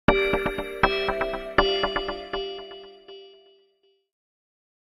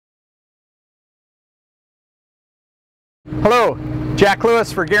Hello, Jack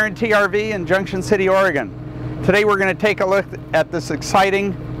Lewis for Guaranty RV in Junction City, Oregon. Today we're going to take a look at this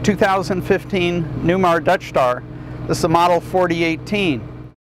exciting 2015 Newmar Dutch Star. This is a model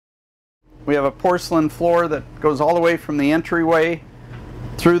 4018. We have a porcelain floor that goes all the way from the entryway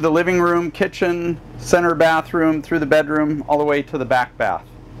through the living room, kitchen, center bathroom, through the bedroom, all the way to the back bath.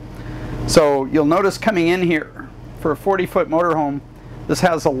 So you'll notice coming in here, for a 40-foot motorhome, this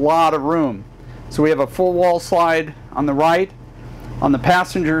has a lot of room. So we have a full wall slide on the right. On the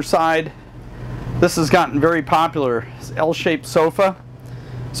passenger side, this has gotten very popular. It's L-shaped sofa.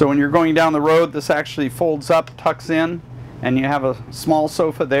 So when you're going down the road, this actually folds up, tucks in, and you have a small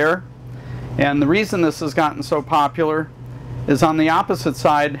sofa there. And the reason this has gotten so popular is on the opposite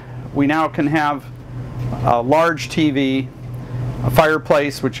side, we now can have a large TV, a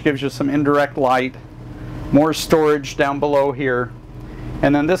fireplace which gives you some indirect light, more storage down below here,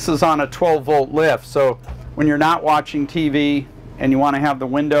 and then this is on a 12-volt lift. So when you're not watching TV and you want to have the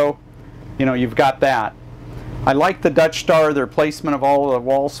window, you know, you've got that. I like the Dutch Star, their placement of all the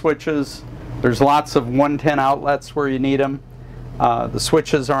wall switches. There's lots of 110 outlets where you need them. The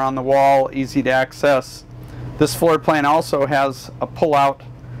switches are on the wall, easy to access. This floor plan also has a pull-out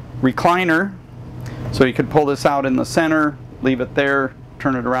recliner, so you could pull this out in the center, leave it there,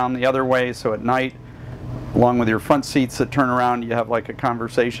 turn it around the other way, so at night, along with your front seats that turn around, you have like a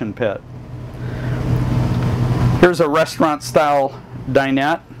conversation pit. Here's a restaurant-style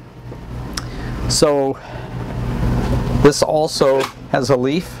dinette. So this also has a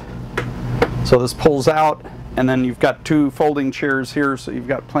leaf. So this pulls out, and then you've got two folding chairs here, so you've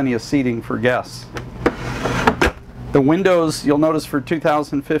got plenty of seating for guests. The windows, you'll notice for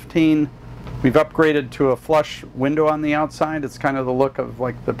 2015, we've upgraded to a flush window on the outside. It's kind of the look of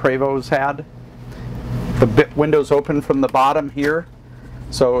like the Prevost had. The windows open from the bottom here,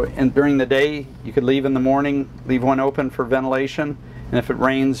 so during the day you could leave in the morning, leave one open for ventilation, and if it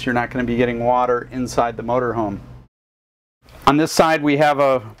rains you're not going to be getting water inside the motorhome. On this side we have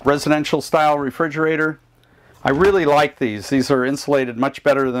a residential style refrigerator. I really like these. These are insulated much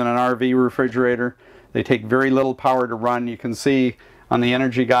better than an RV refrigerator. They take very little power to run. You can see on the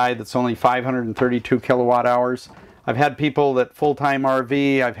energy guide that's only 532 kilowatt hours. I've had people that full-time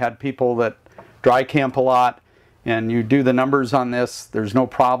RV, I've had people that dry camp a lot, and you do the numbers on this, there's no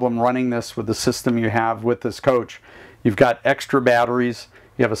problem running this with the system you have with this coach. You've got extra batteries,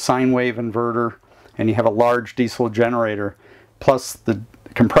 you have a sine wave inverter, and you have a large diesel generator. Plus the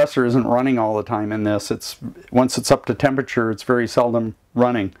compressor isn't running all the time in this. Once it's up to temperature, it's very seldom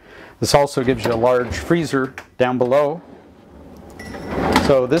running. This also gives you a large freezer down below.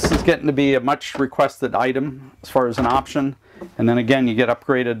 So this is getting to be a much requested item as far as an option. And then again, you get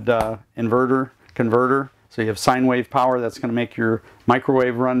upgraded inverter, converter. So you have sine wave power that's going to make your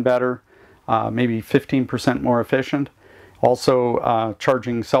microwave run better, maybe 15% more efficient. Also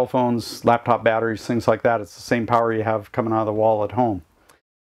charging cell phones, laptop batteries, things like that. It's the same power you have coming out of the wall at home.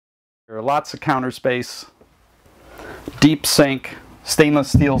 There are lots of counter space, deep sink,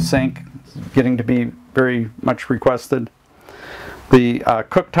 stainless steel sink, getting to be very much requested. The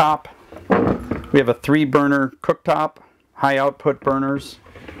cooktop, we have a 3-burner cooktop, high output burners.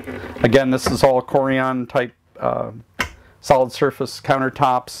 Again, this is all Corian type solid surface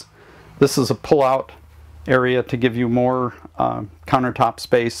countertops. This is a pull-out area to give you more countertop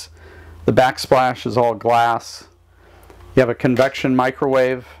space. The backsplash is all glass. You have a convection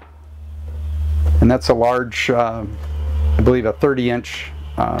microwave, and that's a large, I believe a 30-inch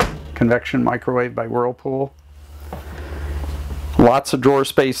convection microwave by Whirlpool. Lots of drawer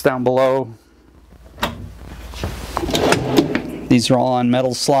space down below. These are all on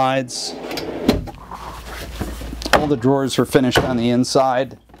metal slides. All the drawers are finished on the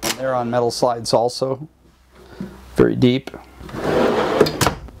inside. They're on metal slides also. Very deep.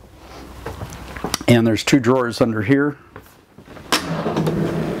 And there's 2 drawers under here.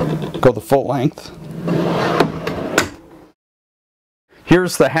 Go the full length.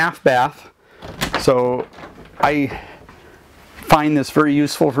 Here's the half bath. So I find this very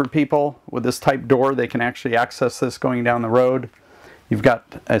useful for people with this type door. They can actually access this going down the road. You've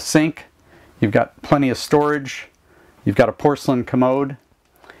got a sink, you've got plenty of storage, you've got a porcelain commode,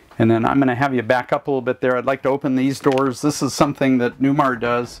 and then I'm going to have you back up a little bit there. I'd like to open these doors. This is something that Newmar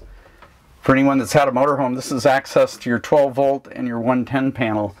does. For anyone that's had a motorhome, this is access to your 12-volt and your 110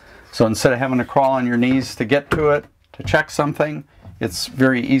 panel. So instead of having to crawl on your knees to get to it, to check something, it's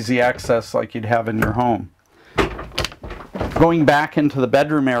very easy access like you'd have in your home. Going back into the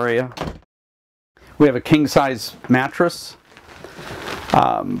bedroom area, we have a king-size mattress.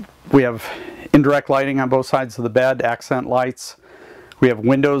 We have indirect lighting on both sides of the bed, accent lights. We have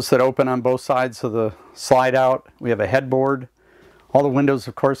windows that open on both sides of the slide out. We have a headboard. All the windows,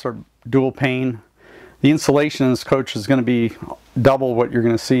 of course, are dual pane. The insulation in this coach is going to be double what you're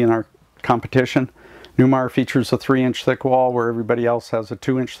going to see in our competition. Newmar features a 3-inch thick wall where everybody else has a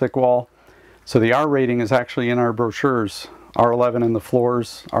 2-inch thick wall. So the R rating is actually in our brochures. R11 in the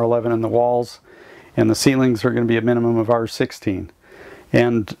floors, R11 in the walls, and the ceilings are going to be a minimum of R16.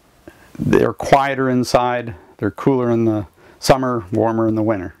 And they're quieter inside, they're cooler in the summer, warmer in the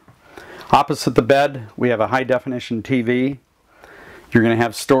winter. Opposite the bed, we have a high definition TV. You're going to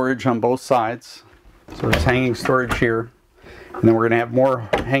have storage on both sides. So there's hanging storage here. And then we're going to have more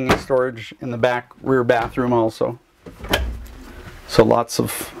hanging storage in the back rear bathroom also. So lots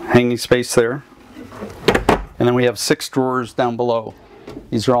of hanging space there. And then we have 6 drawers down below.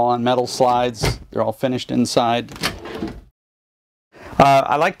 These are all on metal slides. They're all finished inside.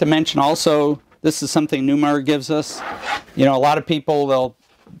 I like to mention also, this is something Newmar gives us. You know, a lot of people,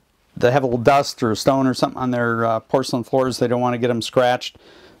 they have a little dust or a stone or something on their porcelain floors. They don't want to get them scratched.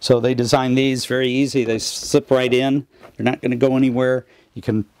 So they design these very easy. They slip right in. They're not going to go anywhere. You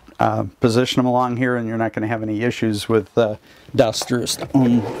can position them along here and you're not going to have any issues with dust or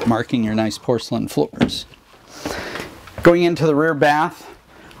stone marking your nice porcelain floors. Going into the rear bath,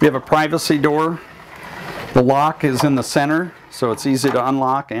 we have a privacy door. The lock is in the center, so it's easy to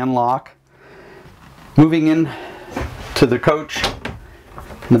unlock and lock. Moving in to the coach,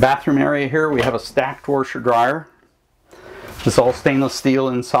 in the bathroom area here, we have a stacked washer dryer. It's all stainless steel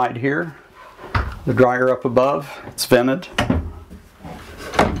inside here. The dryer up above, it's vented.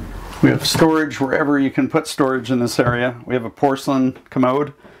 We have storage wherever you can put storage in this area. We have a porcelain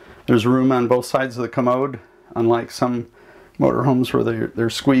commode. There's room on both sides of the commode, unlike some motorhomes where they're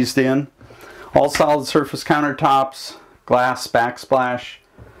squeezed in. All solid surface countertops, glass backsplash,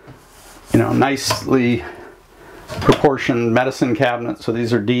 you know, nicely proportioned medicine cabinet. So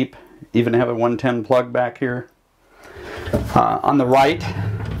these are deep. Even have a 110 plug back here. On the right,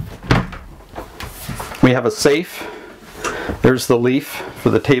 we have a safe. There's the leaf for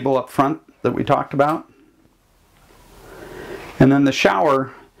the table up front that we talked about. And then the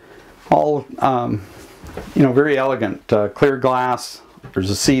shower, all you know, very elegant. Clear glass. There's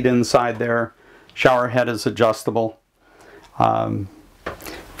a seat inside there. Shower head is adjustable.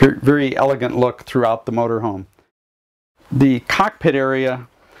 Very, very elegant look throughout the motorhome. The cockpit area,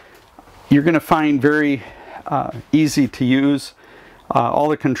 you're going to find very easy to use. All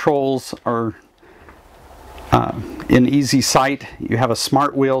the controls are in easy sight. You have a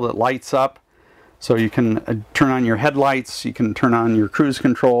smart wheel that lights up, so you can turn on your headlights, you can turn on your cruise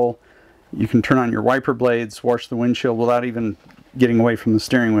control, you can turn on your wiper blades, wash the windshield without even getting away from the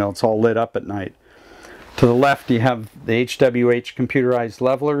steering wheel. It's all lit up at night. To the left you have the HWH computerized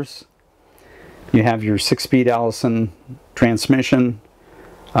levelers. You have your 6-speed Allison transmission,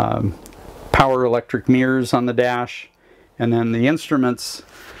 power electric mirrors on the dash, and then the instruments.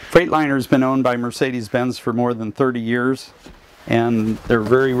 Freightliner has been owned by Mercedes-Benz for more than 30 years, and they're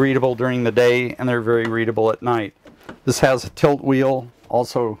very readable during the day and they're very readable at night. This has a tilt wheel,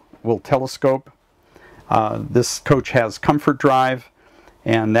 also will telescope. This coach has comfort drive,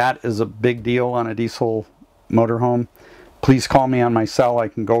 and that is a big deal on a diesel motorhome. Please call me on my cell. I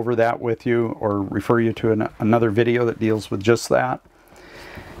can go over that with you or refer you to another video that deals with just that.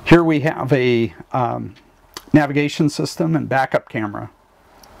 Here we have a navigation system and backup camera.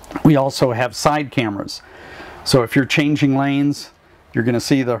 We also have side cameras. So if you're changing lanes, you're going to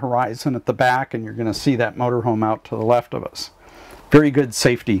see the horizon at the back and you're going to see that motorhome out to the left of us. Very good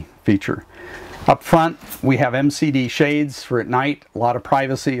safety feature. Up front, we have MCD shades for at night. A lot of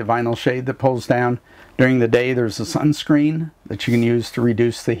privacy, a vinyl shade that pulls down. During the day, there's a sunscreen that you can use to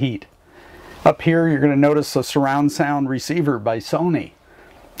reduce the heat. Up here, you're going to notice a surround sound receiver by Sony.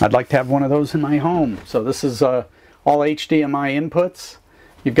 I'd like to have one of those in my home. So this is all HDMI inputs.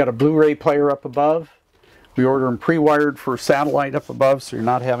 You've got a Blu-ray player up above. We order them pre-wired for satellite up above, so you're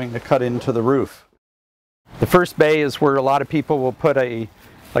not having to cut into the roof. The first bay is where a lot of people will put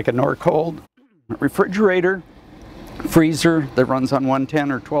like a Norcold refrigerator, freezer that runs on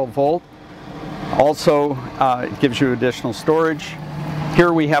 110 or 12 volt. Also, it gives you additional storage.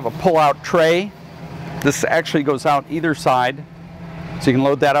 Here we have a pull-out tray. This actually goes out either side, so you can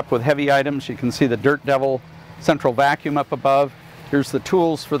load that up with heavy items. You can see the Dirt Devil central vacuum up above. Here's the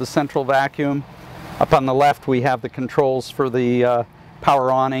tools for the central vacuum. Up on the left we have the controls for the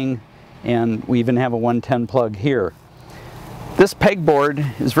power awning, and we even have a 110 plug here. This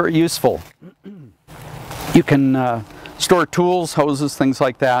pegboard is very useful. You can store tools, hoses, things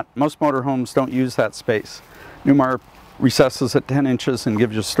like that. Most motorhomes don't use that space. Newmar recesses at 10 inches and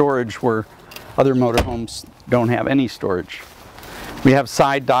gives you storage where other motorhomes don't have any storage. We have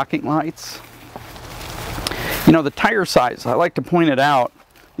side docking lights. You know, the tire size, I like to point it out,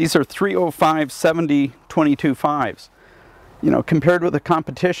 these are 305 70 22.5s. You know, compared with the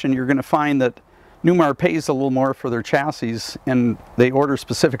competition, you're going to find that Newmar pays a little more for their chassis and they order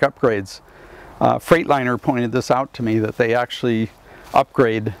specific upgrades. Freightliner pointed this out to me, that they actually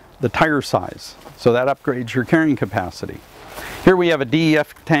upgrade the tire size. So that upgrades your carrying capacity. Here we have a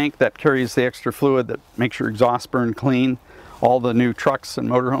DEF tank that carries the extra fluid that makes your exhaust burn clean. All the new trucks and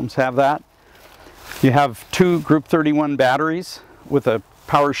motorhomes have that. You have 2 Group 31 batteries with a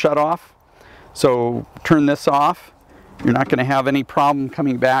power shutoff. So turn this off. You're not going to have any problem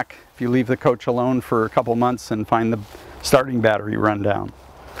coming back if you leave the coach alone for a couple months and find the starting battery run down.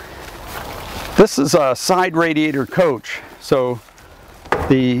 This is a side radiator coach. So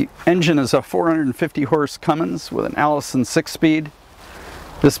the engine is a 450 horse Cummins with an Allison 6-speed.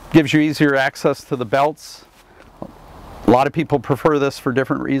 This gives you easier access to the belts. A lot of people prefer this for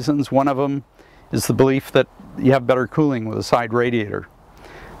different reasons. One of them is the belief that you have better cooling with a side radiator.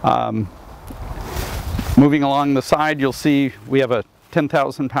 Moving along the side, you'll see we have a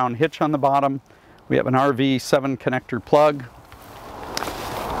 10,000 pound hitch on the bottom. We have an RV7 connector plug.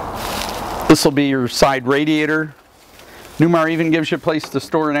 This will be your side radiator. Newmar even gives you a place to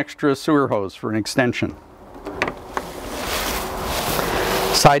store an extra sewer hose for an extension.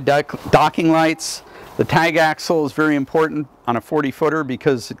 Side docking lights. The tag axle is very important on a 40-footer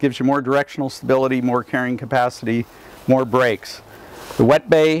because it gives you more directional stability, more carrying capacity, more brakes. The wet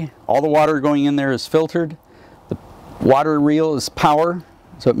bay, all the water going in there is filtered. The water reel is power,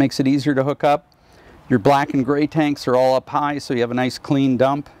 so it makes it easier to hook up. Your black and gray tanks are all up high, so you have a nice clean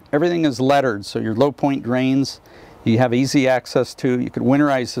dump. Everything is lettered, so your low point drains you have easy access to. You could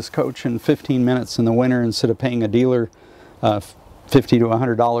winterize this coach in 15 minutes in the winter instead of paying a dealer $50 to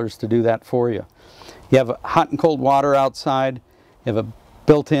 $100 to do that for you. You have hot and cold water outside. You have a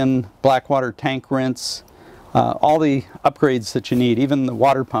built-in black water tank rinse. All the upgrades that you need, even the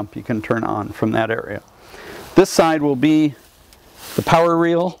water pump you can turn on from that area. This side will be the power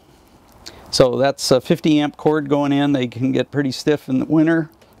reel. So that's a 50 amp cord going in. They can get pretty stiff in the winter,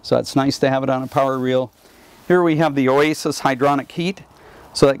 so it's nice to have it on a power reel. Here we have the Oasis hydronic heat.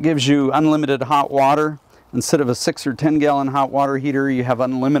 So that gives you unlimited hot water. Instead of a 6 or 10 gallon hot water heater, you have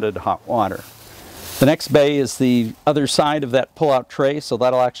unlimited hot water. The next bay is the other side of that pull-out tray, so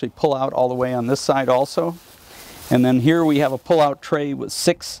that'll actually pull out all the way on this side also. And then here we have a pull-out tray with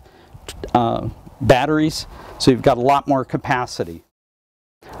 6 batteries, so you've got a lot more capacity.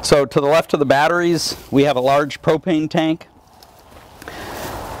 So to the left of the batteries, we have a large propane tank.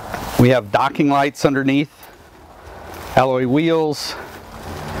 We have docking lights underneath, alloy wheels.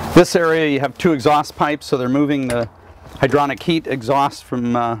 This area you have 2 exhaust pipes, so they're moving the hydronic heat exhaust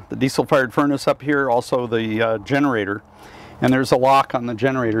from the diesel-fired furnace up here, also the generator. And there's a lock on the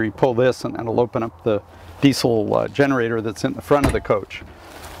generator. You pull this and that'll open up the diesel generator that's in the front of the coach.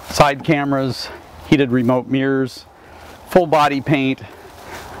 Side cameras, heated remote mirrors, full body paint,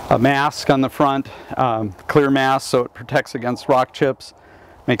 a mask on the front, clear mask so it protects against rock chips,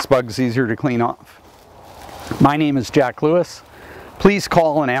 makes bugs easier to clean off. My name is Jack Lewis. Please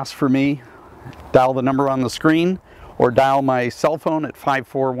call and ask for me. Dial the number on the screen or dial my cell phone at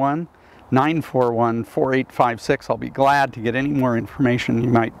 541-941-4856. I'll be glad to get any more information you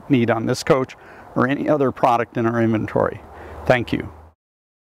might need on this coach or any other product in our inventory. Thank you.